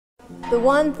The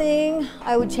one thing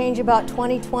I would change about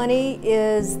 2020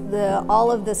 is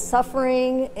all of the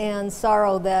suffering and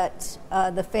sorrow that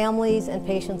the families and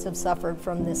patients have suffered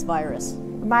from this virus.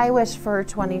 My wish for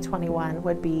 2021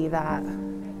 would be that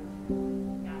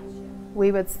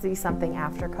we would see something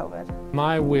after COVID.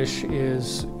 My wish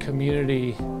is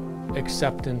community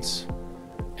acceptance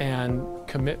and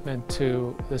commitment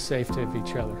to the safety of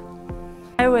each other.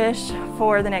 My wish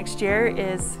for the next year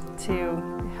is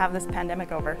to have this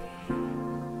pandemic over,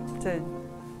 to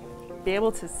be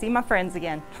able to see my friends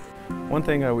again. One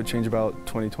thing I would change about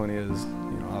 2020 is,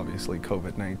 obviously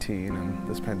COVID-19 and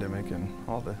this pandemic and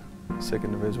all the sick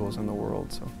individuals in the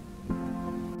world. So,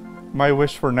 my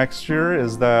wish for next year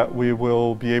is that we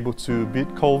will be able to beat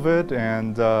COVID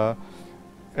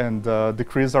and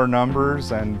decrease our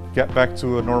numbers and get back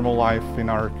to a normal life in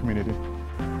our community.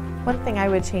 One thing I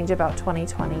would change about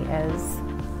 2020 is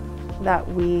that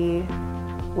we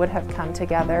would have come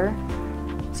together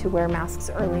to wear masks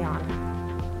early on.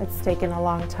 It's taken a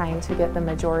long time to get the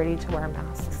majority to wear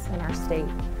masks in our state.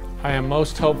 I am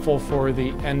most hopeful for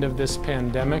the end of this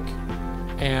pandemic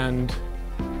and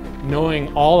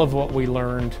knowing all of what we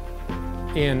learned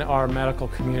in our medical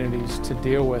communities to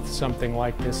deal with something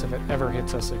like this if it ever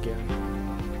hits us again.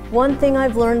 One thing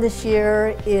I've learned this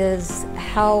year is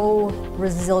how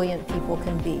resilient people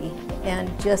can be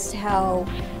and just how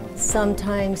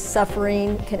sometimes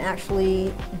suffering can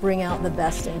actually bring out the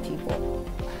best in people.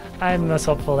 I'm most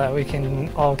hopeful that we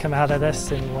can all come out of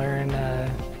this and learn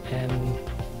and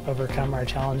overcome our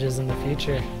challenges in the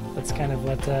future. That's kind of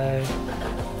what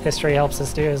history helps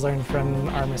us do, is learn from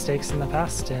our mistakes in the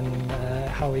past and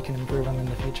how we can improve them in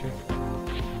the future.